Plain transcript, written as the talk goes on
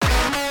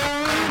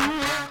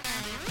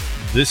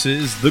This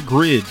is The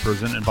Grid,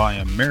 presented by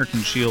American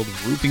Shield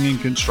Roofing and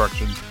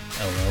Construction,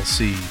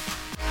 LLC.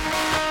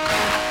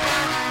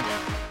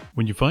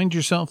 When you find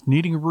yourself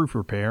needing a roof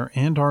repair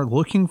and are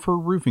looking for a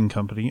roofing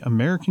company,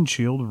 American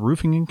Shield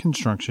Roofing and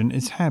Construction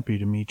is happy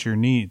to meet your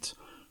needs.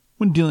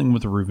 When dealing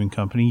with a roofing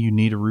company, you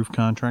need a roof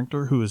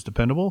contractor who is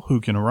dependable, who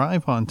can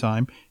arrive on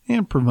time,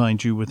 and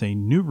provide you with a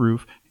new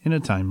roof in a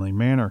timely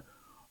manner.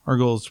 Our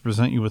goal is to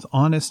present you with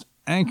honest,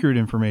 accurate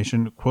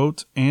information,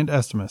 quotes, and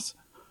estimates.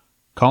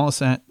 Call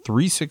us at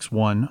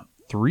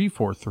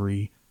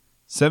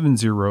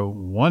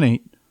 361-343-7018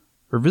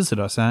 or visit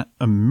us at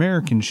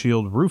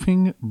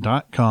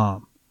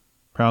AmericanShieldRoofing.com.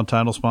 Proud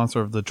title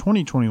sponsor of the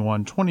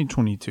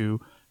 2021-2022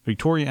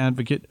 Victoria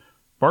Advocate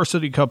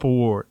Varsity Cup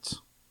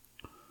Awards.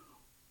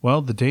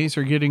 Well, the days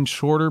are getting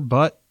shorter,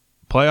 but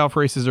playoff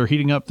races are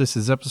heating up. This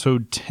is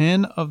episode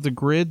 10 of The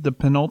Grid, the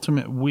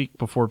penultimate week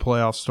before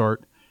playoffs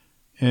start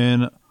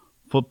in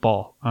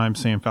football. I'm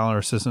Sam Fowler,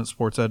 assistant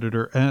sports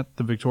editor at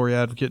the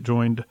Victoria Advocate,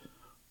 joined,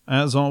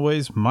 as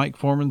always, Mike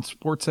Foreman,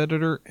 sports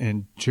editor,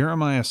 and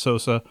Jeremiah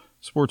Sosa,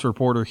 sports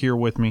reporter, here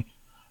with me,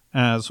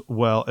 as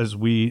well as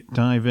we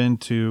dive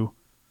into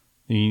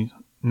the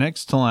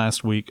next to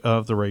last week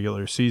of the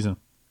regular season.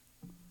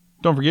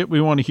 Don't forget,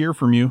 we want to hear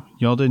from you.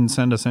 Y'all didn't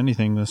send us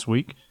anything this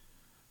week.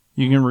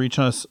 You can reach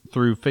us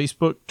through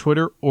Facebook,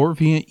 Twitter, or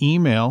via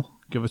email.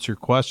 Give us your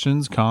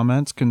questions,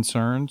 comments,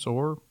 concerns,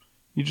 or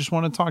you just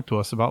want to talk to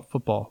us about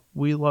football.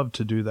 We love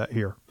to do that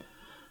here.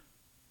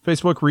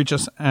 Facebook, reach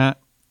us at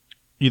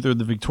either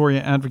the Victoria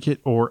Advocate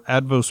or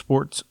Advo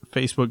Sports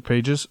Facebook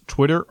pages.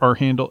 Twitter, our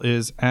handle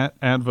is at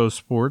Advo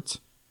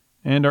Sports,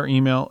 and our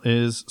email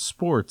is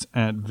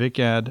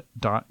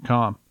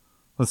sports@vicad.com.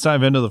 Let's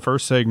dive into the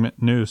first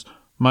segment, news.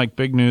 Mike,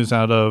 big news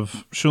out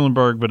of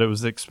Schulenburg, but it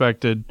was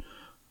expected.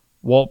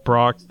 Walt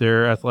Brock,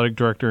 their athletic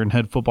director and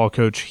head football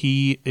coach,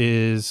 he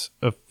is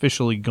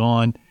officially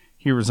gone.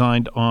 He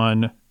resigned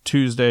on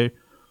Tuesday.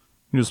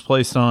 He was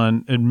placed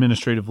on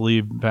administrative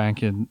leave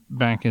back in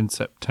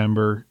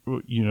September.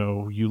 You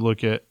know, you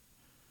look at,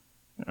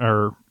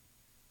 or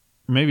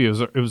maybe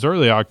it was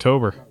early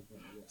October.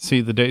 See,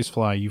 the days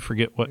fly. You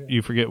forget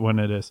when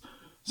it is.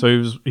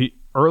 So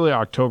early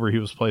October. He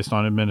was placed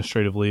on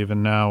administrative leave,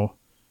 and now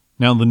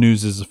the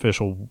news is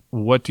official.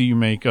 What do you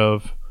make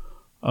of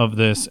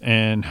this,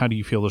 and how do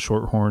you feel the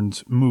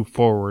Shorthorns move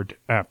forward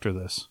after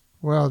this?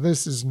 Well,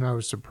 this is no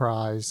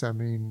surprise. I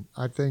mean,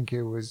 I think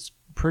it was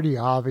pretty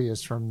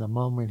obvious from the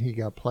moment he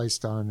got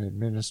placed on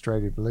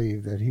administrative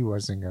leave that he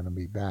wasn't going to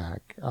be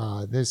back.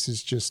 This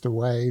is just a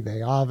way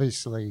they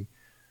obviously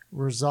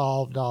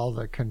resolved all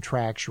the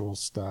contractual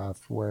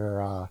stuff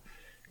where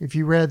if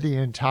you read the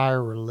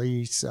entire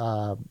release,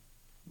 they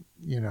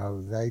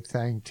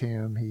thanked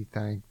him, he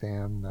thanked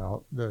them,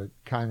 the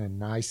kind of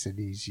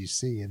niceties you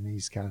see in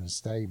these kind of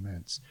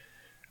statements.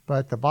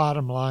 But the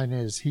bottom line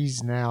is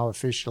he's now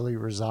officially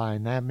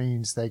resigned. That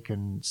means they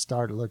can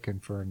start looking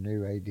for a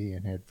new AD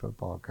and head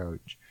football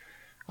coach.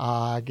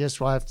 I guess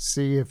we'll have to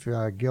see if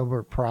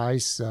Gilbert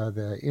Price,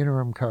 the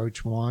interim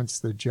coach, wants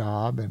the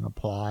job and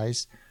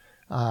applies.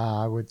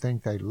 I would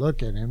think they'd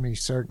look at him.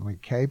 He's certainly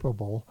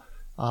capable.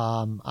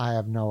 I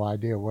have no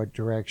idea what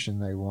direction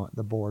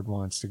the board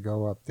wants to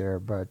go up there,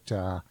 but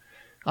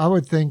I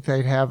would think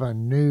they'd have a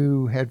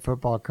new head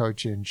football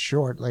coach in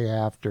shortly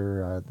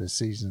after the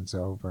season's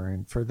over.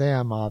 And for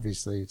them,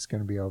 obviously, it's going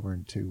to be over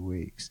in 2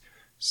 weeks.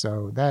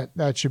 So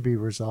that should be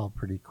resolved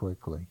pretty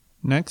quickly.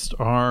 Next,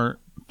 our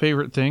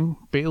favorite thing,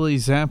 Bailey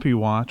Zappe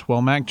watch.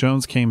 Well, Mac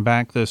Jones came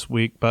back this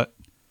week, but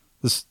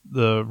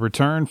the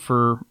return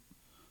for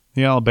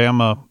the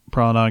Alabama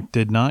product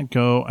did not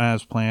go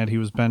as planned. He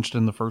was benched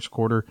in the first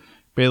quarter.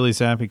 Bailey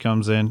Zappe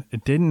comes in.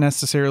 It didn't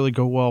necessarily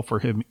go well for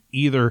him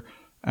either,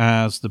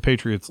 as the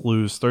Patriots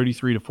lose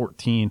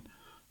 33-14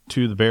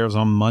 to the Bears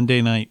on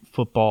Monday Night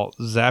Football.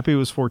 Zappe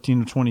was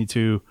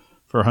 14-22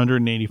 for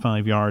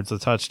 185 yards, a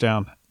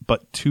touchdown,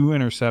 but 2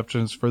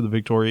 interceptions for the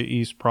Victoria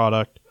East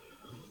product.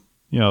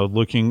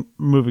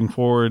 Moving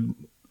forward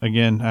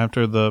again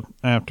after the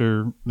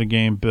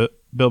game, Bill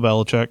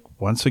Belichick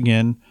once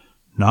again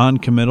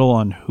non-committal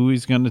on who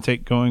he's going to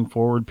take going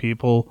forward.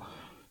 People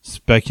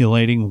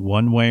speculating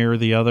one way or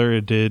the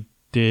other. Did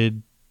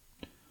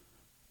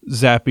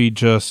Zappe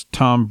just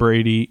Tom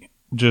Brady,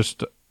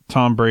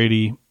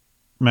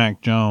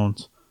 Mac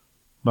Jones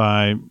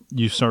by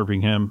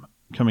usurping him,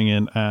 coming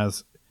in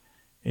as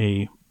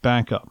a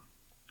backup?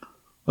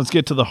 Let's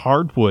get to the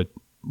hardwood.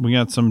 We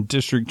got some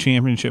district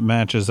championship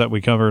matches that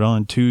we covered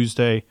on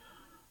Tuesday.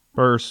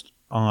 First,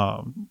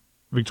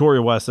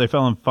 Victoria West, they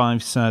fell in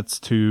 5 sets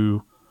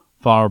to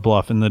Flower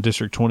Bluff in the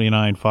District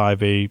 29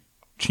 5A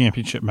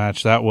championship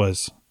match. That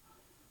was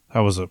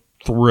a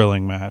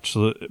thrilling match.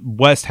 So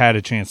West had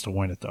a chance to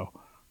win it, though.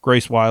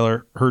 Grace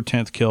Weiler, her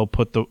 10th kill,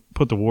 put the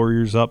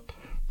Warriors up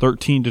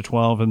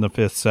 13-12 in the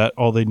 5th set.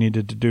 All they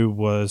needed to do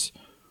was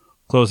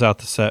close out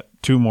the set,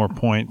 2 more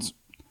points,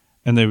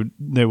 and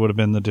they would have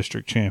been the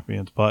district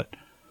champions. But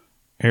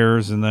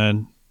errors, and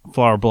then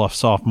Flower Bluff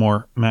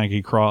sophomore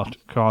Maggie Croft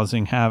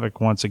causing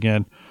havoc once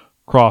again.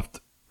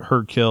 Croft,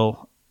 her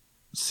kill,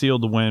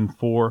 sealed the win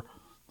for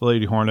the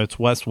Lady Hornets.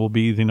 West will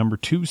be the number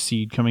 2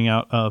 seed coming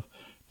out of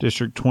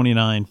District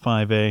 29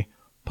 5A.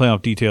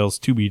 Playoff details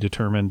to be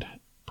determined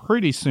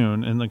pretty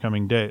soon in the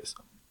coming days.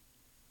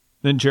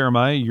 Then,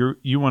 Jeremiah,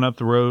 you went up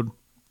the road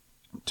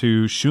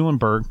to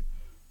Schulenburg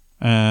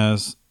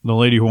as the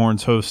Lady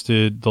Horns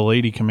hosted the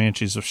Lady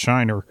Comanches of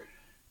Shiner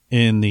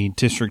in the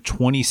District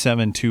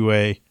 27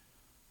 2A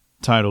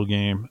title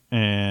game.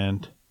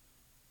 And,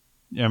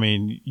 I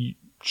mean,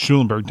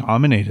 Schulenburg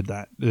dominated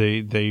that.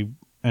 They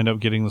end up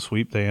getting the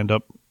sweep. They end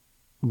up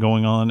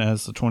going on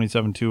as the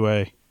 27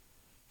 2A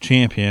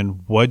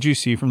champion. What'd you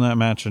see from that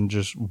match, and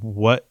just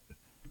what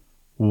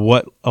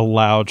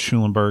allowed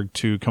Schulenburg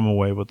to come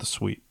away with the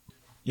sweep?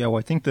 Yeah, well,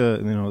 I think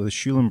the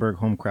Schulenburg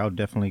home crowd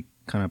definitely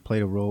kind of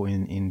played a role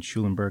in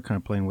Schulenburg kind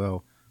of playing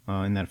well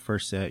in that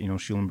first set.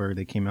 Schulenburg,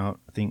 they came out,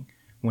 I think,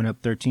 went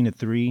up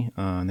 13-3,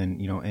 and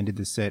then ended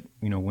the set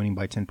winning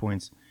by 10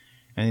 points.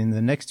 And in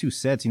the next 2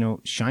 sets,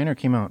 Shiner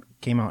came out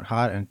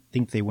hot, and I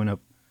think they went up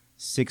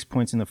 6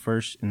 points in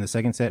the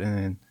second set, and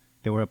then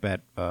they were up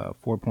at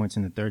 4 points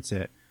in the third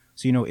set.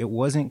 So it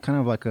wasn't kind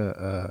of like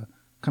a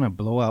kind of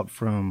blowout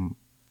from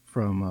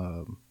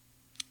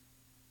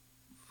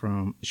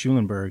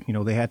Schulenburg.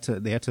 They had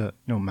to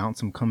mount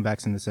some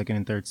comebacks in the second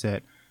and third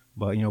set,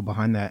 but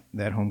behind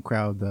that home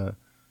crowd, I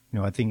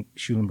think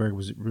Schulenburg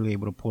was really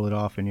able to pull it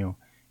off and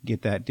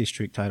get that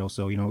district title.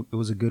 So it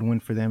was a good win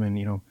for them,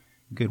 and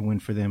good win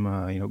for them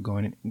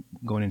going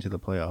into the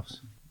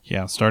playoffs.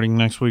 Yeah, starting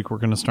next week we're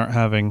going to start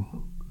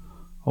having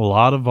a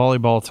lot of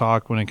volleyball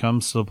talk when it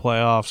comes to the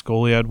playoffs.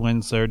 Goliad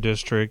wins their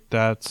district.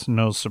 That's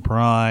no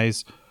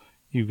surprise.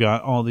 You've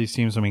got all these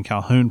teams. I mean,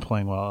 Calhoun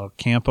playing well,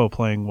 Campo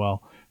playing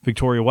well.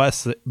 Victoria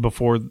West,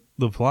 before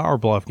the Flower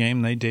Bluff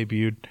game, they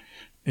debuted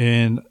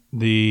in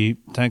the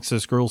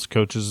Texas Girls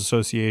Coaches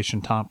Association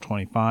Top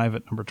 25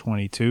 at number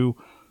 22.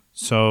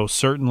 So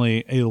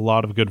certainly a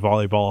lot of good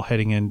volleyball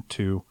heading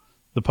into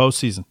the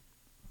postseason.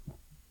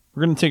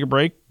 We're going to take a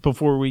break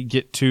before we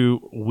get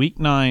to Week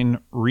 9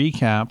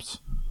 recaps.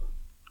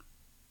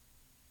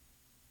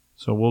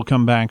 So we'll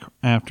come back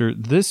after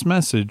this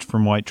message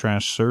from White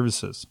Trash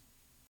Services.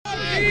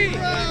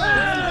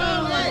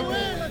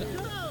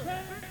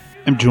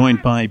 I'm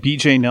joined by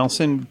BJ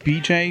Nelson.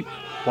 BJ,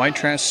 White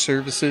Trash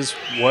Services,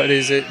 what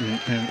is it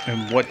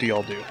and what do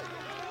y'all do?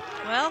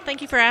 Well,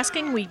 thank you for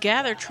asking. We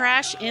gather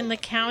trash in the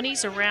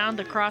counties around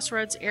the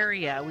Crossroads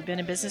area. We've been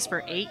in business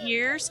for 8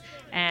 years,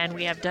 and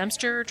we have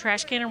dumpster,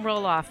 trash can, and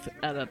roll-off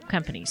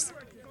companies.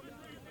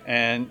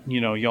 And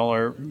y'all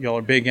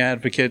are big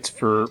advocates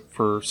for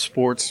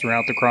sports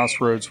throughout the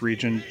Crossroads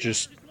region.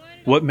 Just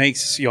what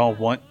makes y'all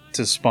want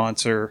to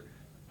sponsor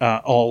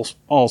all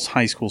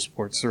high school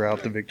sports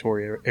throughout the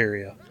Victoria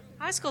area?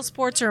 High school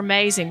sports are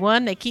amazing.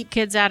 One, they keep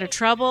kids out of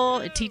trouble.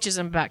 It teaches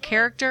them about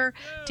character,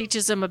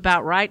 teaches them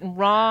about right and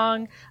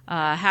wrong,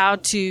 how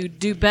to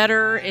do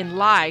better in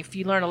life.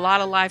 You learn a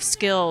lot of life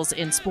skills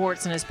in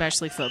sports, and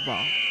especially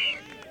football.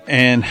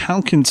 And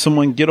how can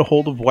someone get a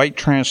hold of White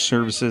Trash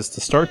Services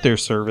to start their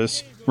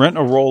service, rent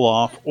a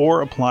roll-off,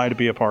 or apply to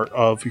be a part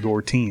of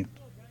your team?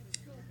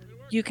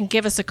 You can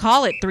give us a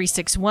call at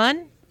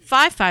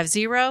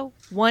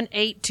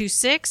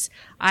 361-550-1826.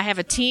 I have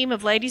a team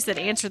of ladies that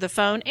answer the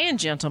phone, and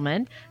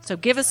gentlemen. So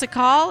give us a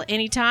call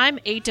anytime,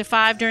 8 to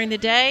 5 during the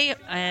day,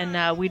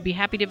 and we'd be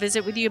happy to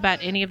visit with you about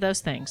any of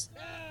those things.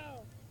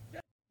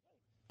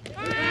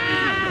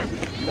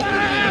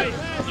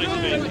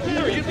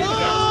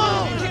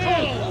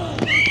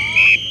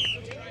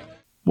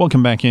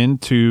 Welcome back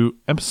into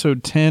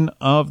episode 10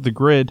 of The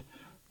Grid.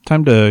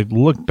 Time to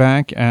look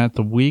back at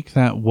the week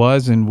that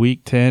was in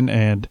Week 10,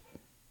 and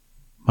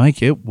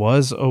Mike, it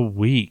was a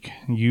week.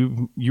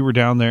 You were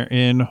down there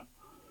in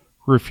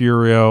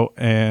Refugio,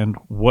 and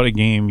what a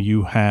game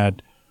you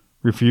had.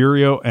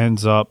 Refugio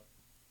ends up,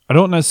 I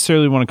don't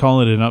necessarily want to call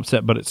it an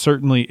upset, but it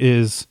certainly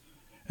is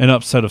an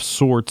upset of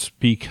sorts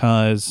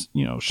because,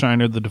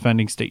 Shiner, the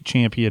defending state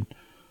champion,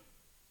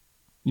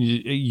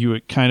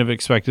 you kind of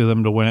expected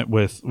them to win it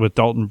with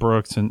Dalton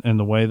Brooks and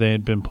the way they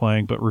had been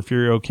playing, but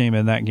Refugio came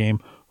in that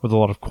game with a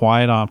lot of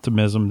quiet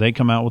optimism. They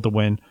come out with a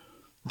win,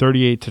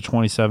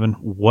 38-27.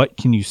 What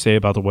can you say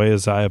about the way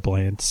Isaiah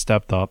Bland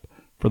stepped up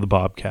for the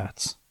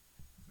Bobcats?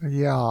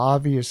 Yeah,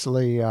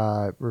 obviously,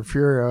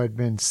 Refugio had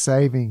been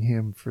saving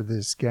him for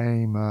this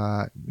game.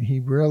 He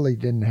really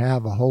didn't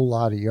have a whole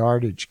lot of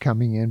yardage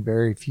coming in,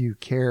 very few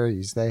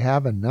carries. They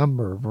have a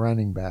number of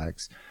running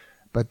backs.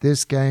 But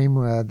this game,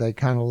 they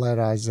kind of let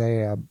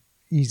Isaiah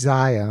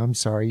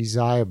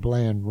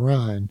Bland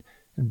run.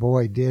 And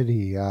boy, did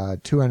he.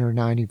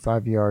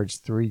 295 yards,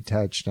 3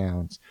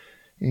 touchdowns.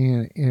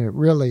 And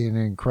really an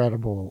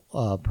incredible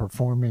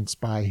performance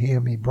by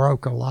him. He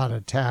broke a lot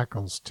of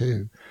tackles,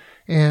 too.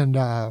 And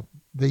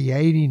the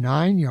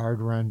 89-yard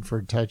run for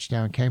a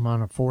touchdown came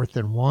on a 4th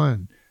and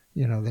 1.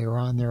 They were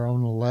on their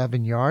own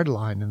 11-yard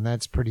line, and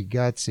that's pretty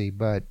gutsy.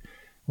 But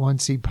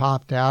once he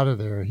popped out of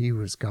there, he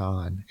was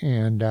gone.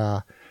 And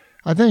I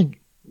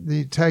think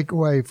the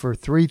takeaway for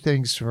 3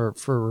 things for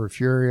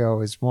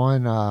Refugio is,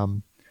 one,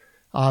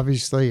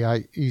 obviously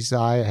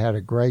Isaiah had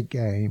a great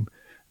game.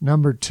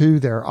 Number two,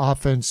 their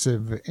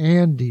offensive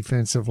and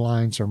defensive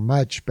lines are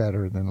much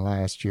better than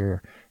last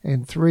year.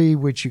 And three,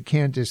 which you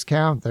can't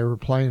discount, they were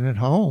playing at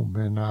home.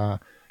 And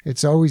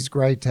it's always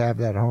great to have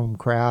that home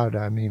crowd.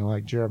 I mean,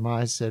 like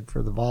Jeremiah said,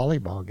 for the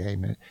volleyball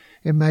game,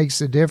 it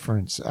makes a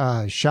difference.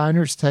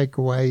 Shiner's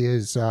takeaway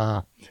is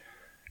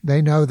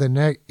they know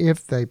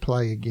if they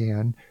play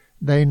again,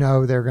 they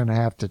know they're going to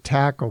have to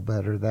tackle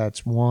better.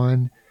 That's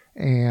one.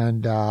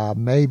 And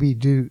maybe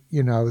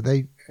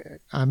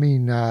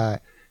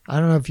I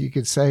don't know if you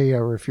could say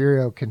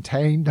Refugio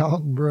contained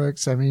Dalton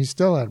Brooks. I mean, he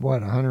still had,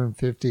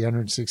 150,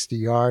 160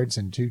 yards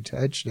and 2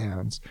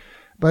 touchdowns.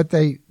 But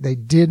they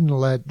didn't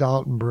let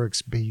Dalton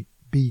Brooks beat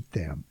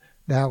them.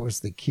 That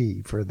was the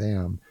key for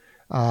them.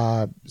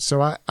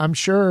 So I'm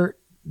sure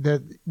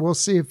that we'll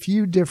see a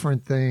few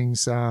different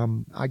things.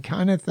 I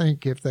kind of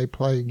think if they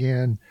play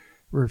again,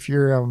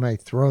 Refugio may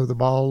throw the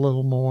ball a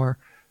little more.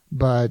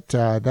 But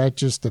that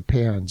just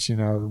depends.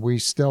 We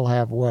still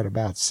have,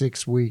 about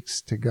 6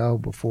 weeks to go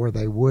before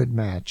they would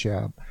match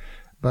up.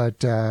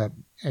 But an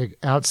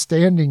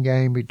outstanding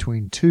game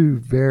between two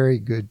very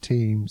good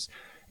teams,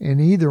 and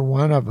either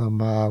one of them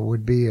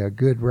would be a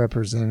good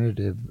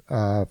representative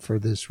for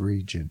this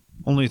region.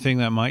 Only thing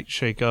that might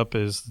shake up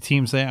is the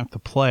teams they have to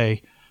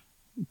play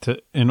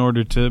in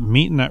order to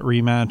meet in that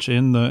rematch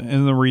in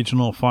the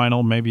regional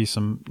final. Maybe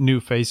some new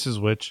faces,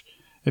 which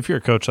if you're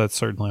a coach, that's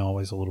certainly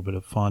always a little bit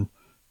of fun.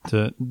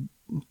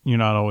 You're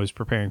not always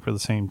preparing for the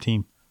same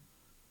team.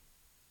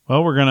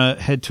 Well, we're going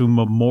to head to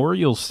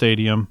Memorial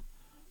Stadium.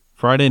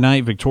 Friday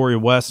night, Victoria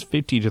West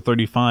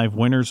 50-35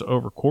 winners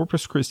over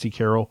Corpus Christi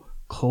Carroll,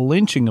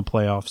 clinching a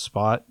playoff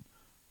spot.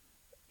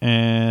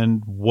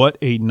 And what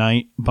a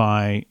night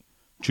by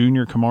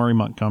junior Kamari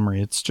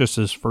Montgomery. It's just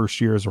his first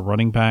year as a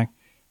running back.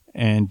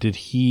 And did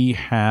he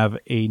have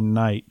a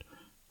night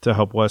to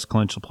help West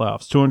clinch the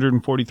playoffs?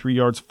 243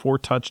 yards, 4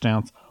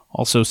 touchdowns,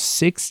 also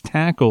 6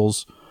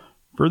 tackles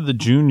for the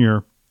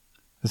junior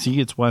as he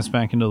gets West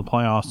back into the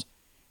playoffs.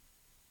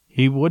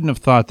 He wouldn't have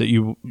thought that he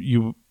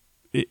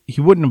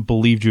wouldn't have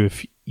believed you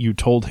if you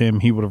told him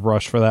he would have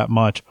rushed for that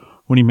much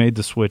when he made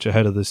the switch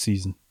ahead of this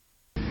season.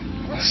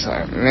 It's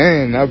like,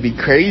 man, that'd be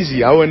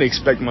crazy. I wouldn't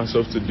expect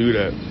myself to do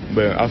that,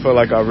 but I felt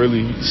like I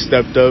really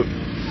stepped up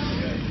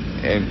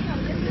and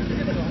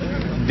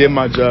did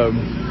my job.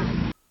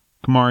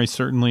 Kamari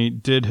certainly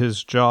did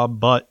his job,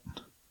 but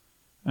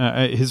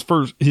his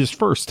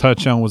first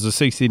touchdown was a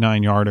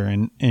 69-yarder,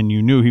 and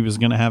you knew he was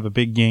going to have a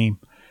big game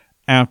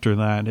after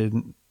that,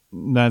 and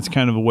that's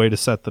kind of a way to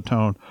set the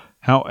tone.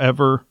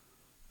 However,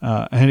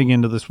 heading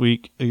into this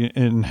week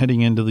and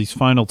heading into these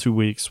final 2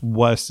 weeks,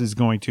 West is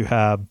going to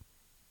have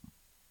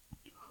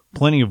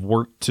plenty of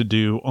work to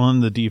do on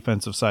the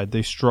defensive side.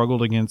 They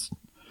struggled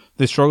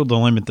to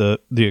limit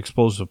the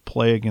explosive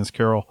play against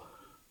Carroll.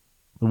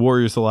 The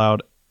Warriors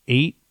allowed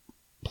 8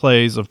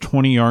 plays of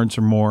 20 yards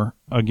or more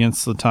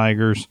against the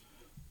Tigers.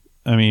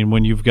 I mean,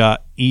 when you've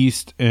got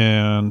East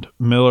and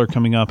Miller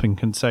coming up in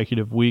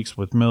consecutive weeks,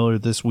 with Miller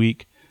this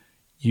week,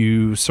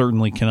 you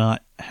certainly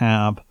cannot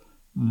have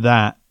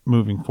that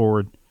moving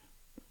forward.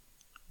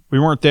 We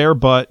weren't there,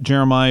 but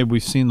Jeremiah,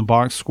 we've seen the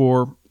box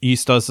score.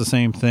 East does the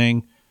same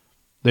thing.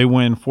 They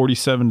win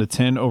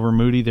 47-10 over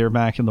Moody. They're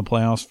back in the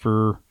playoffs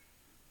for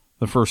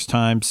the first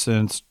time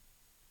since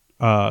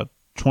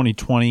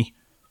 2020.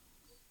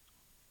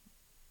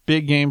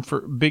 Big game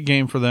for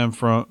them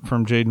from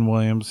Jaden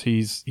Williams.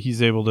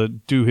 He's able to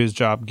do his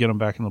job, get them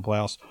back in the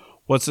playoffs.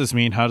 What's this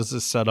mean? How does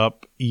this set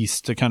up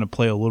East to kind of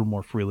play a little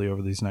more freely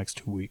over these next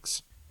 2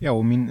 weeks? Yeah,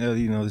 well, I mean,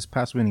 this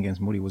past win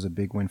against Moody was a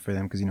big win for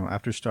them because,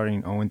 after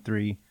starting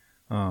 0-3,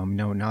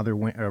 now they're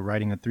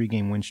riding a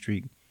 3-game win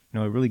streak. It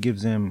really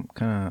gives them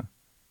kind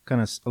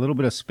of a little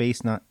bit of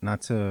space,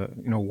 not to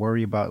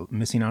worry about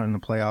missing out in the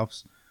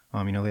playoffs.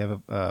 They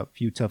have a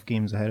few tough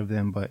games ahead of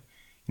them, but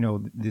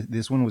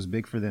this one was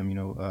big for them.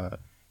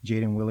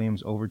 Jaden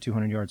Williams over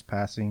 200 yards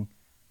passing.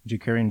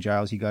 Jacarian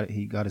Giles, he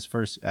got his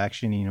first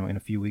action, in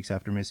a few weeks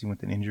after missing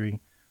with an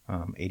injury.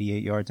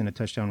 88 yards and a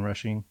touchdown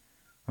rushing.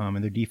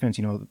 And their defense,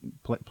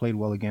 played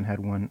well again, had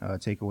 1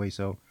 takeaway.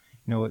 So,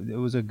 it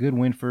was a good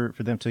win for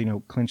them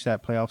to, clinch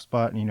that playoff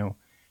spot. And,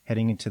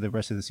 heading into the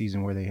rest of the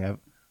season where they have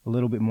a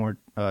little bit more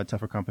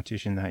tougher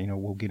competition that,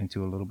 we'll get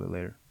into a little bit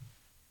later.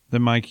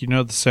 Then, Mike, you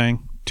know the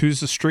saying, 2's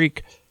the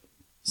streak.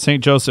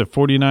 St. Joseph,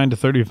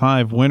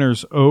 49-35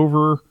 winners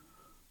over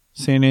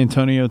San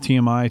Antonio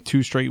TMI.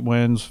 2 straight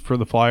wins for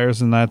the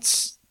Flyers, and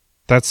that's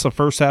the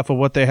first half of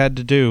what they had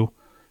to do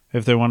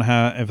if they want to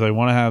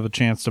have a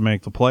chance to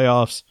make the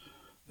playoffs.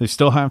 They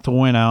still have to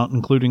win out,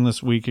 including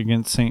this week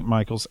against St.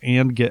 Michael's,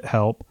 and get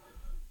help.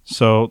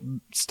 So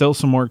still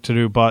some work to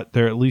do, but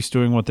they're at least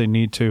doing what they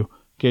need to.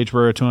 Gage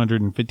Burrow,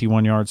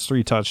 251 yards,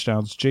 3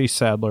 touchdowns. Jay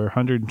Sadler,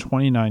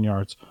 129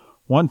 yards,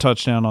 1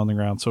 touchdown on the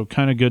ground. So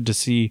kind of good to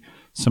see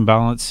some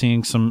balance,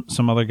 seeing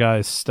some other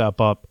guys step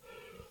up.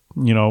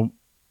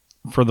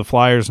 For the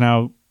Flyers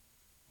now,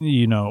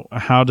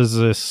 how does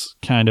this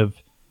kind of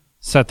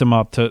set them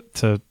up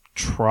to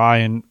try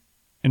and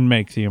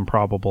make the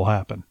improbable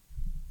happen?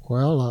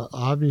 Well,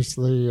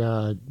 obviously,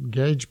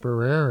 Gage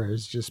Barrera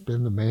has just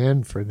been the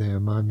man for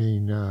them. I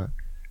mean,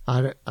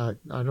 I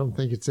don't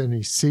think it's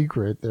any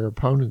secret. Their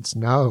opponents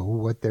know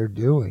what they're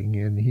doing,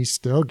 and he's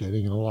still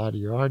getting a lot of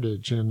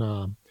yardage. And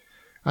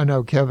I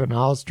know Kevin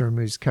Ahlstrom,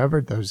 who's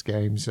covered those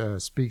games,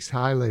 speaks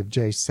highly of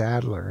Jay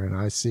Sadler, and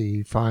I see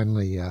he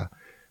finally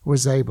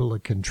was able to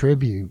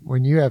contribute.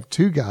 When you have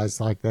two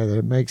guys like that,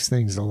 it makes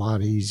things a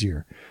lot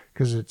easier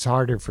because it's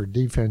harder for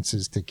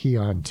defenses to key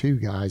on two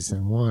guys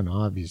than one,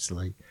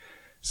 obviously.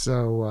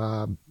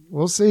 So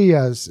we'll see.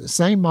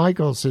 St.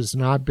 Michael's has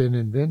not been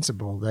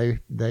invincible.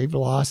 They've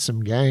lost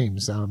some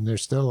games. They're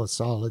still a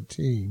solid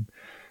team,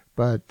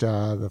 but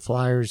the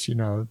Flyers,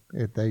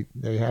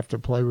 they have to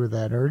play with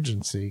that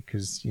urgency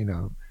because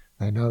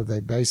they know they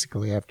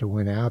basically have to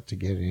win out to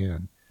get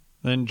in.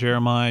 Then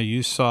Jeremiah,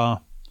 you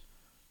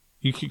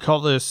could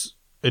call this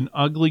an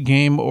ugly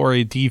game or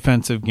a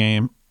defensive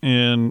game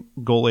in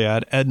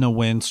Goliad. Edna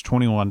wins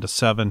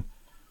 21-7.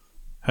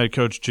 Head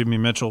coach Jimmy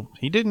Mitchell,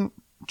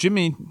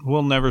 Jimmy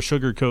will never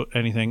sugarcoat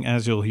anything,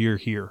 as you'll hear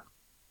here.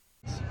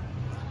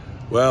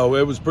 Well,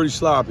 it was pretty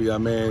sloppy. I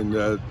mean,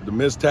 the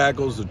missed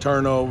tackles, the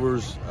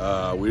turnovers,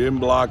 we didn't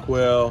block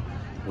well.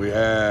 We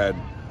had,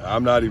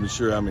 I'm not even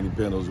sure how many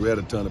penalties. We had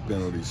a ton of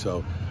penalties.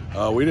 So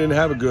we didn't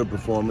have a good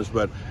performance.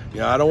 But,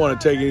 I don't want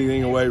to take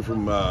anything away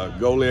from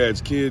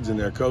Goliad's kids and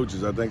their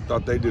coaches. I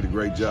thought they did a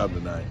great job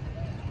tonight.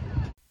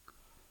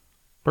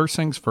 First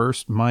things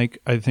first, Mike,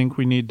 I think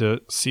we need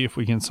to see if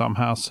we can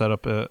somehow set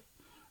up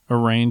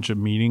arrange a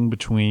meeting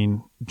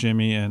between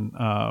Jimmy and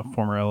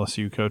former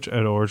LSU coach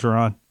Ed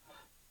Orgeron.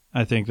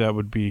 I think that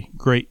would be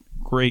great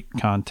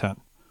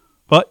content.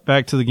 But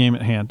back to the game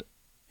at hand.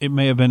 It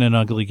may have been an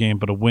ugly game,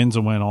 but a win's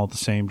a win all the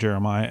same,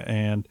 Jeremiah.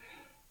 And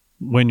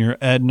when you're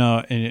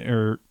Edna,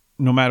 or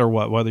no matter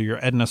what, whether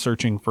you're Edna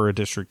searching for a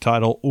district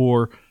title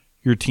or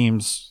your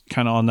team's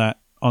kind of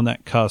on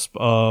that cusp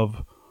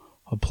of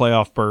a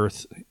playoff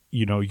berth,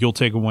 you'll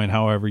take a win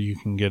however you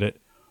can get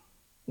it.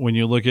 When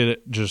you look at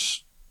it,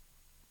 just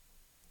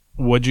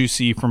what'd you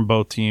see from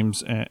both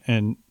teams,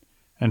 and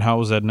how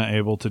was Edna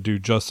able to do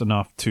just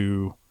enough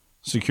to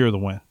secure the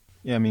win?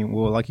 Yeah, I mean,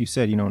 well, like you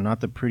said, not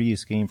the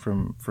prettiest game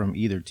from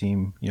either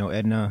team.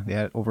 Edna, they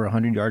had over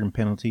 100 yards in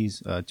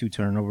penalties, 2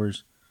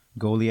 turnovers.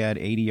 Goliad,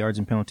 80 yards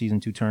in penalties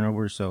and 2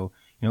 turnovers. So,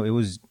 it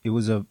was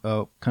a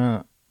kind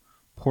of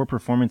poor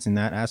performance in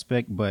that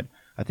aspect. But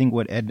I think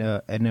what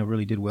Edna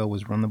really did well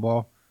was run the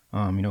ball.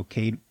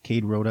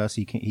 Cade rode us.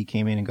 He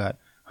came in and got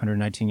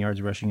 119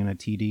 yards rushing and a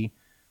TD.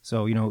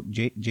 So,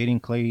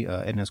 Jaden Clay,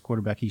 Edna's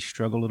quarterback, he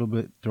struggled a little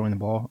bit throwing the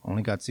ball,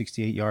 only got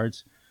 68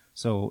 yards.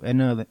 So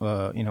Edna,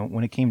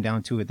 when it came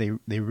down to it,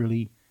 they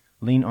really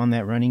leaned on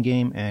that running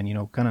game and,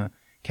 kind of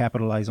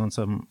capitalized on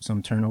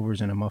some turnovers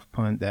and a muff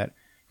punt that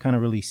kind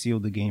of really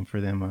sealed the game for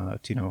them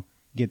to,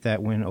 get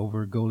that win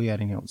over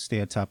Goliad and, stay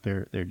atop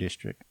their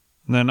district.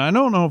 And then I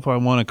don't know if I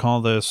want to call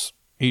this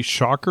a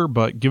shocker,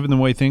 but given the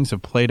way things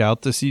have played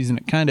out this season,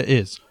 it kind of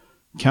is.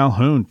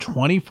 Calhoun,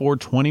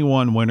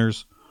 24-21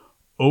 winners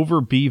over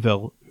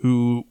Beeville,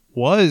 who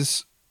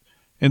was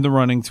in the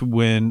running to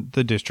win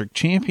the district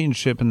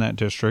championship in that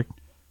district.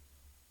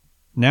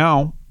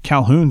 Now,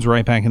 Calhoun's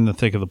right back in the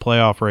thick of the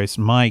playoff race.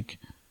 Mike,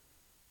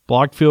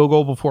 blocked field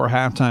goal before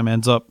halftime,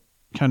 ends up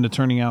kind of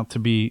turning out to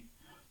be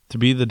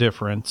the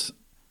difference.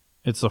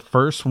 It's the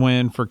first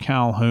win for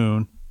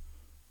Calhoun.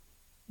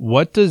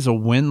 What does a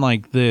win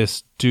like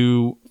this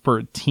do for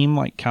a team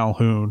like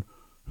Calhoun,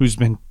 who's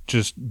been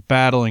just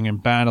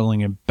battling,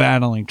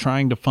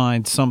 trying to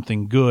find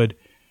something good,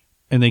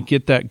 and they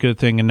get that good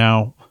thing, and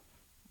now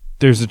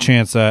there's a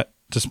chance that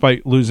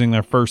despite losing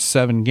their first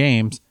 7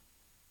 games,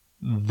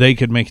 they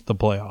could make the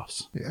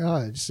playoffs.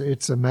 Yeah,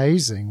 it's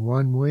amazing.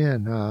 One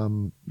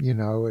win,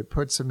 it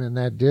puts them in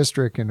that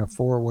district in a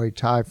 4-way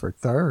tie for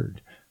 3rd.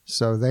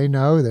 So they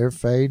know their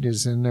fate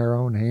is in their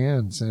own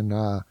hands. And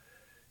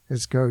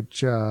as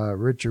Coach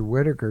Richard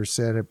Whitaker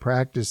said at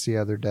practice the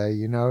other day,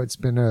 it's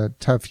been a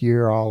tough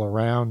year all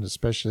around,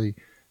 especially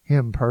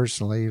him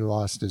personally. He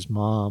lost his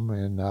mom,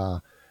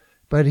 and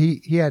but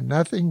he had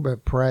nothing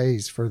but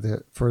praise for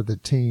the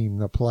team,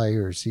 the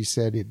players. He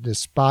said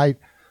despite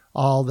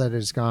all that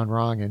has gone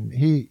wrong, and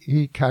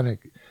he kind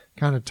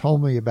of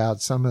told me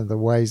about some of the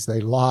ways they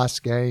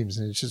lost games,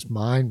 and it's just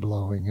mind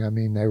blowing. I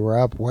mean, they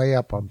were way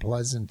up on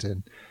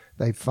Pleasanton.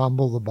 They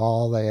fumble the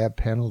ball. They have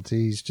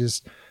penalties.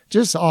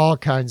 Just all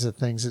kinds of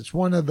things. It's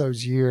one of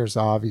those years,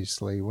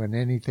 obviously, when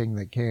anything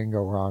that can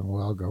go wrong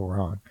will go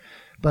wrong.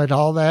 But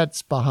all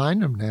that's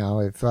behind them now.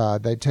 If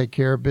they take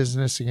care of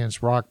business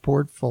against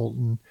Rockport,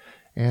 Fulton,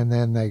 and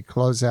then they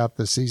close out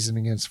the season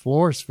against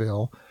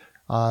Floresville,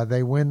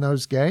 they win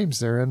those games.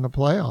 They're in the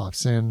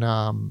playoffs. And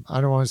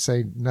I don't want to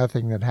say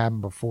nothing that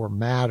happened before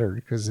mattered,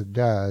 because it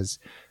does.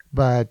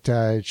 But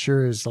it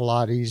sure is a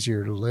lot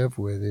easier to live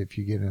with if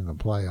you get in the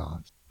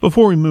playoffs.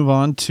 Before we move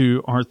on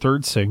to our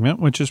third segment,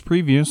 which is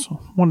previews, I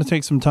want to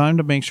take some time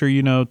to make sure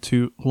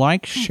to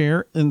like,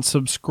 share, and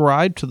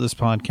subscribe to this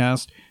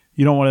podcast.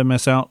 You don't want to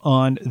miss out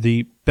on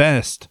the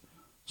best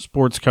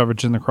sports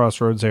coverage in the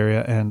Crossroads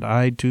area, and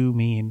I do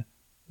mean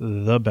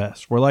the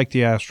best. We're like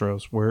the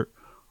Astros. We're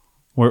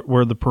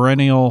the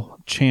perennial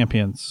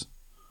champions.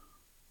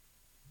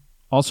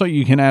 Also,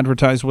 you can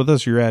advertise with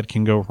us. Your ad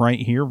can go right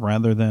here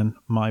rather than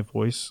my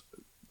voice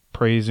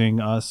praising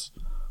us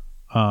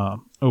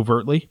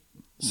overtly.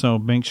 So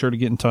make sure to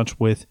get in touch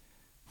with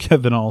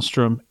Kevin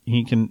Ahlstrom.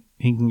 He can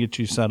get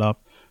you set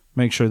up.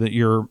 Make sure that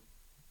your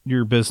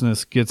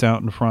business gets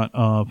out in front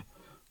of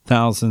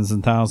thousands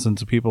and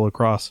thousands of people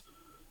across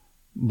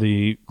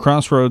the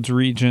Crossroads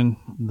region,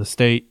 the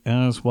state,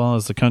 as well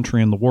as the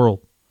country and the world.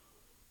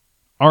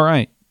 All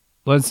right,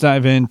 let's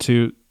dive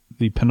into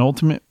the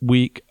penultimate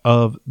week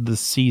of the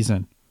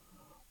season.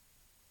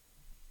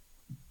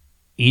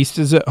 East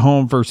is at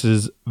home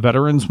versus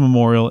Veterans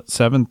Memorial at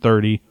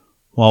 7:30,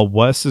 while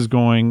West is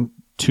going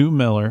to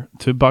Miller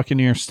to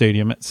Buccaneer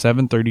Stadium at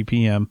 7:30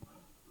 p.m.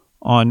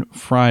 on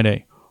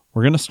Friday.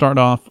 We're going to start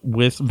off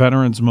with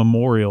Veterans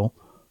Memorial,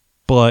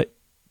 but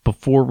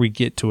before we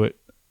get to it,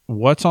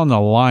 what's on the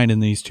line in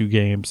these two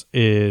games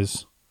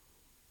is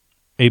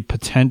a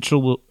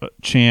potential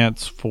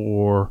chance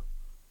for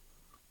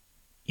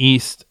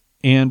East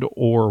and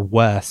or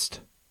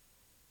West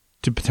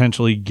to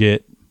potentially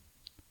get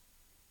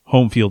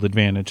home field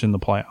advantage in the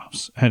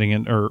playoffs heading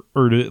in, or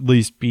to at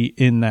least be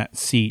in that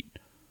seat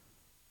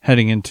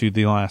heading into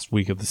the last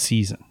week of the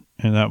season.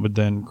 And that would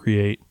then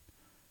create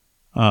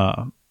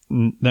a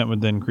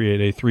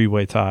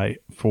three-way tie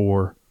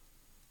for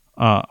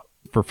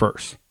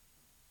first.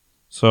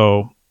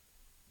 So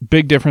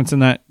big difference in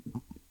that.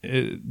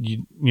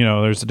 You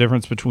know, there's a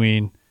difference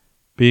between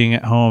being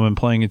at home and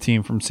playing a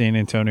team from San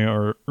Antonio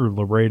or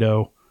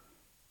Laredo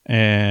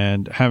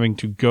and having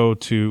to go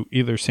to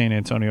either San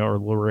Antonio or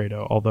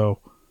Laredo, although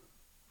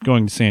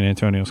going to San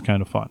Antonio is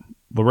kind of fun.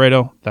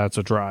 Laredo, that's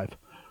a drive.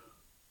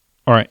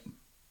 All right,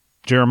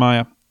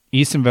 Jeremiah,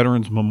 East and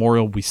Veterans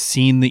Memorial, we've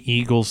seen the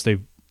Eagles.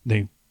 They've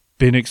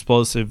been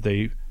explosive.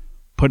 They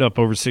put up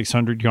over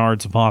 600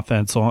 yards of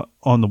offense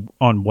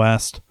on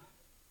West.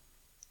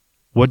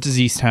 What does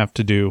East have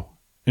to do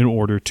in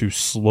order to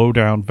slow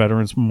down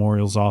Veterans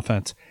Memorial's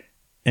offense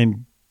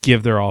and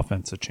give their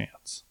offense a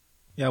chance?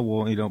 Yeah,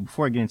 well,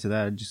 before I get into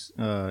that, just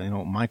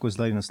Mike was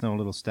letting us know a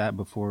little stat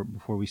before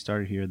we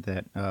started here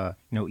that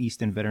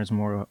East and Veterans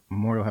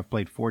Memorial have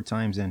played 4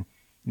 times, and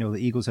the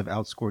Eagles have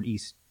outscored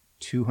East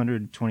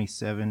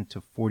 227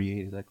 to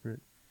 48. Is that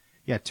correct?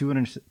 Yeah,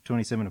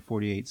 227 to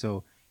 48.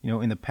 So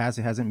in the past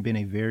it hasn't been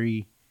a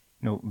very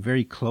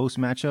close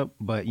matchup,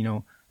 but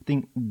I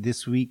think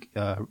this week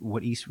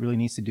what East really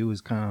needs to do is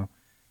kind of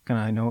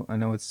I know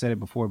it's said it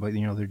before, but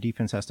their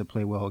defense has to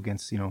play well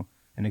against an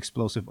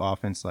explosive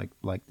offense like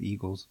the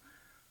Eagles.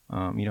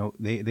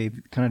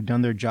 They've kind of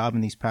done their job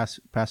in these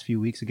past few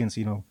weeks against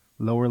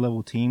lower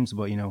level teams,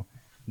 but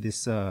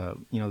this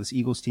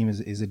Eagles team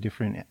is a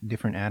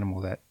different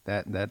animal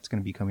that's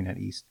going to be coming at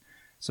East.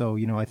 So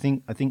I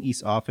think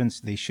East offense,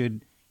 they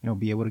should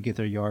be able to get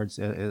their yards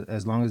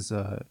as long as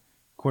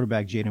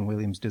quarterback Jaden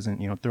Williams doesn't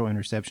throw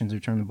interceptions or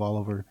turn the ball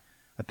over.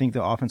 I think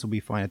the offense will be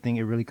fine. I think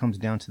it really comes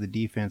down to the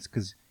defense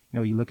because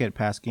you look at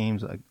past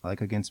games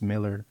like against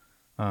Miller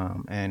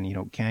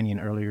and Canyon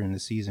earlier in the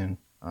season,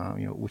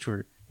 which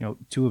were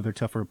 2 of their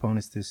tougher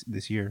opponents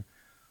this year.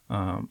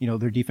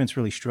 Their defense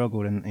really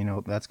struggled,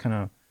 and that's kind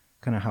of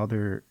how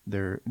they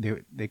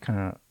kind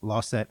of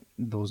lost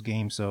those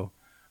games. So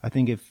I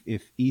think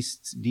if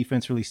East's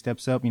defense really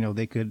steps up,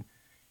 they could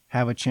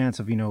have a chance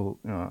of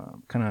kind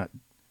of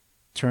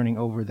turning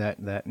over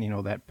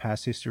that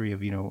past history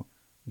of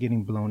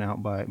getting blown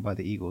out by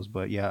the Eagles.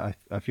 But yeah,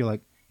 I feel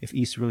like if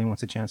East really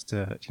wants a chance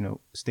to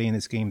stay in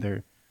this game,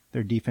 their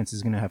defense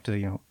is going to have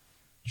to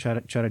try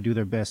to do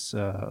their best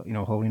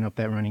holding up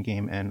that running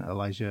game and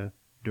Elijah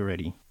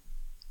Duretti.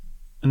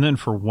 And then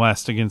for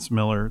West against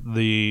Miller,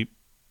 the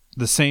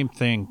same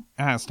thing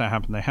has to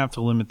happen. They have to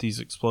limit these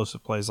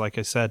explosive plays. Like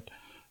I said,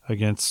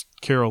 against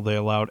Carroll, they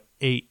allowed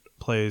 8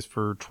 plays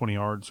for 20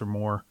 yards or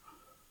more.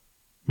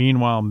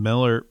 Meanwhile,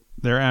 Miller,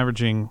 they're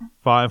averaging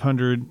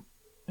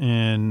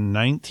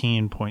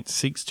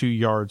 519.62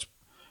 yards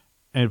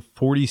and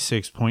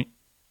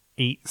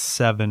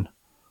 46.87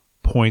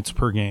 points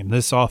per game.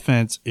 This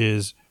offense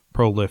is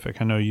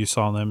prolific. I know you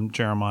saw them,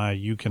 Jeremiah.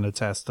 You can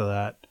attest to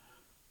that.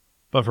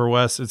 But for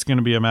West, it's going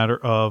to be a matter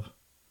of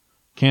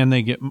can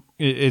they get –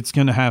 it's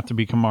going to have to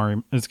be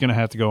Kamari. It's going to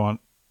have to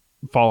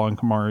fall on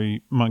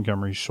Kamari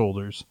Montgomery's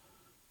shoulders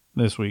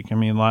this week. I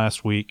mean,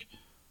 last week,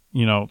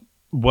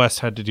 West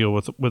had to deal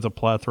with a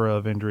plethora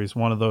of injuries,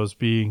 one of those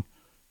being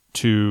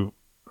to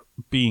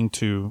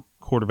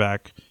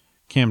quarterback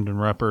Camden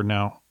Repper.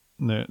 Now,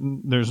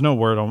 there's no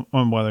word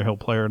on whether he'll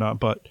play or not,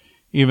 but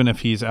even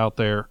if he's out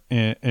there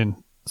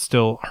and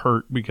still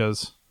hurt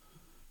because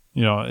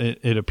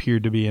it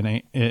appeared to be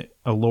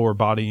a lower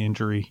body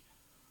injury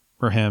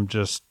for him,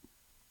 just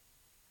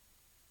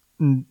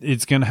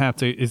it's gonna have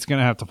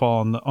to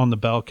fall on the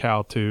bell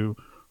cow to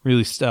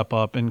really step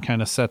up and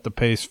kind of set the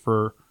pace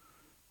for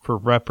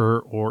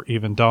Repper, or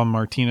even Dom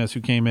Martinez,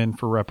 who came in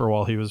for Repper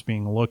while he was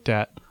being looked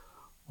at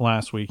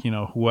last week.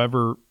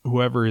 Whoever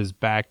is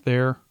back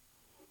there,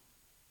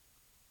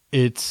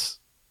 it's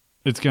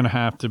it's going to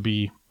have to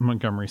be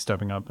Montgomery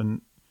stepping up.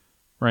 And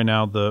right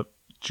now, the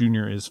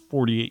junior is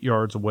 48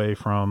 yards away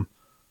from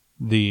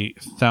the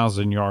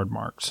 1,000-yard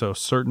mark. So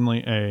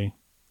certainly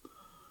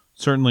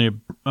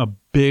a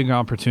big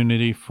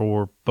opportunity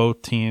for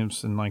both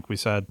teams. And like we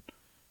said,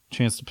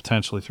 chance to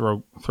potentially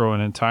throw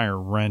an entire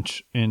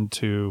wrench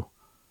into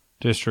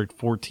District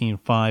 14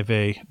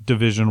 5A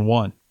Division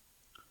 1.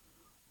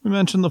 We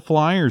mentioned the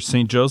Flyers,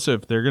 St.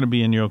 Joseph. They're going to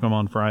be in Yoakum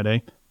on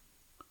Friday.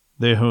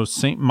 They host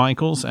St.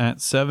 Michael's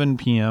at 7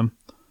 p.m.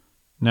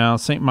 Now,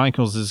 St.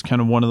 Michael's is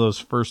kind of one of those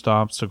first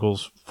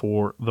obstacles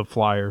for the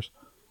Flyers.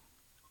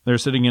 They're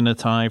sitting in a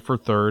tie for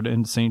third,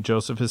 and St.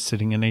 Joseph is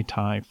sitting in a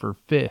tie for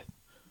fifth.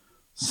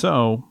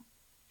 So,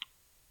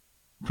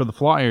 for the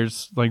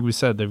Flyers, like we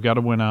said, they've got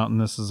to win out,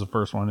 and this is the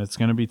first one. It's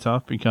going to be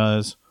tough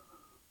because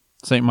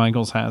St.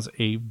 Michael's has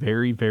a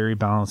very, very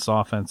balanced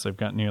offense. They've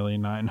got nearly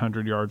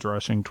 900 yards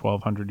rushing,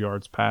 1,200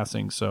 yards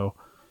passing, so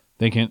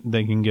they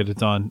can get it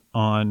done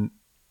on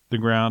the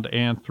ground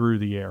and through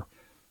the air.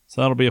 So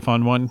that'll be a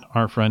fun one.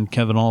 Our friend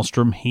Kevin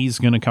Ahlstrom, he's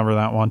going to cover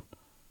that one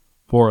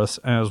for us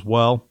as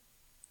well.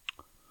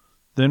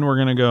 Then we're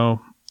going to go a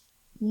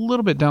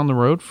little bit down the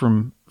road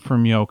from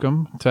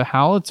Yoakum to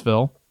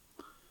Hallettsville,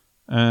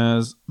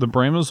 as the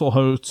Brahmas will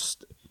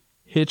host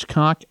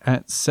Hitchcock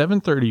at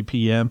 7:30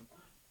 p.m.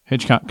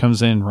 Hitchcock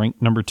comes in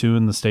ranked number 2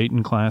 in the state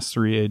in Class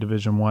 3A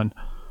Division 1.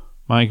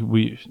 Mike,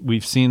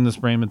 we've seen this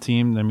Brahma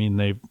team. I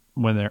mean,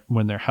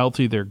 when they're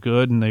healthy, they're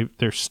good, and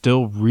they're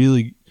still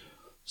really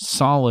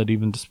solid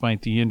even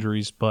despite the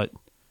injuries. But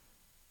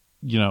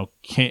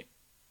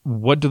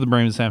what do the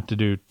Brahmas have to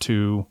do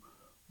to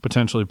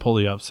potentially pull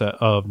the upset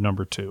of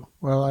number 2?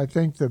 Well, I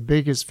think the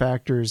biggest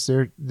factor is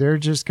they're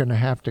just going to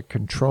have to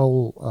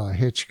control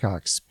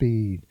Hitchcock's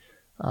speed.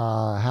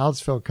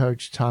 Hallettsville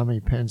coach Tommy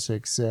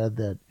Pensick said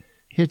that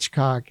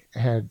Hitchcock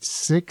had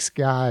 6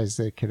 guys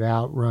that could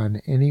outrun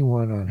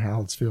anyone on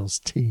Hallettsville's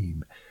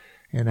team.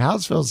 And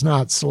Hallettsville's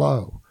not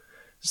slow.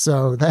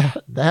 So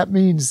that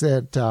means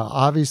that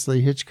obviously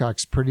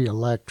Hitchcock's pretty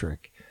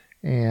electric.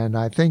 And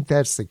I think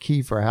that's the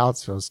key for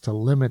Hallettsville, is to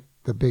limit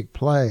the big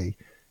play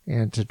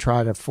and to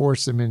try to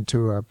force them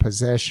into a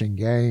possession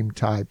game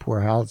type where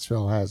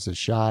Hallettsville has a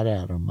shot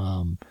at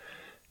them.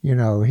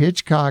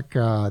 Hitchcock,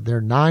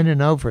 they're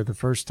 9-0 for the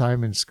first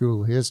time in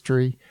school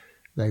history.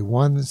 They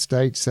won the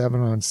state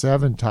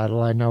 7-on-7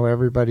 title. I know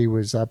everybody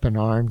was up in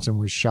arms and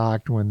was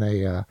shocked when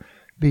they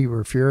beat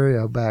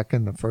Refugio back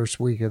in the first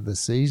week of the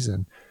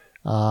season.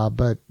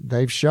 But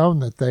they've shown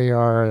that they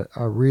are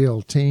a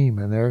real team,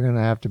 and they're going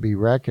to have to be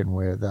reckoned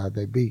with.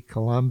 They beat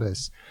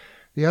Columbus.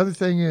 The other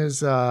thing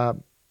is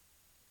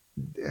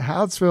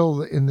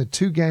Hallettsville, in the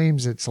 2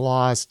 games it's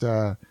lost,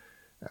 I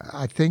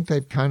think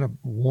they've kind of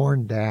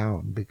worn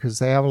down because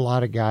they have a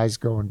lot of guys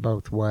going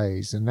both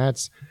ways, and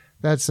that's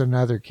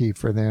another key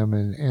for them.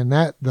 And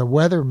that the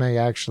weather may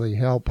actually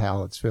help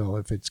Hallettsville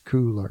if it's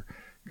cooler,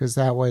 because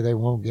that way they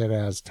won't get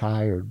as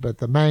tired. But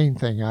the main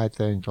thing, I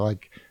think,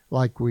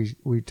 like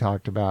we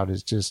talked about,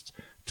 is just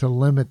to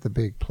limit the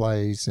big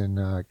plays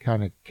and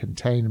kind of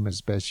contain them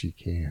as best you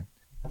can.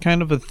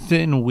 Kind of a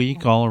thin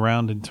week all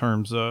around in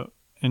terms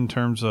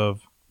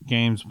of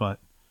games, but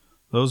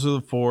those are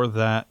the 4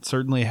 that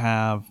certainly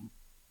have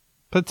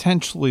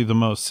potentially the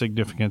most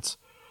significance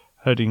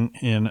heading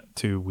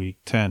into Week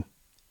 10.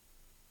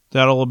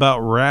 That'll about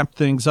wrap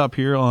things up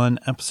here on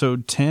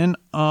episode 10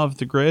 of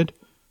The Grid.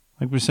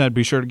 Like we said,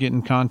 be sure to get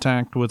in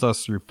contact with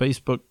us through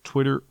Facebook,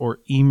 Twitter, or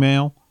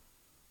email.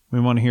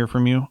 We want to hear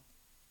from you.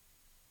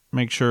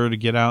 Make sure to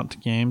get out to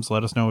games.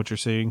 Let us know what you're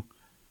seeing.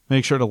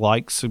 Make sure to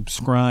like,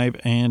 subscribe,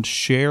 and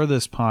share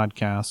this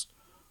podcast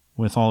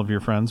with all of your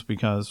friends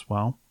because,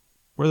 well,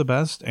 we're the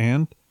best,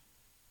 and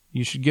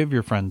you should give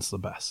your friends the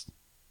best.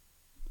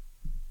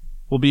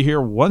 We'll be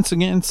here once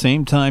again,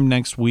 same time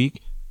next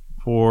week,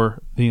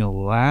 for the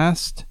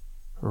last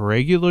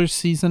regular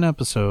season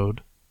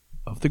episode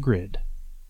of The Grid.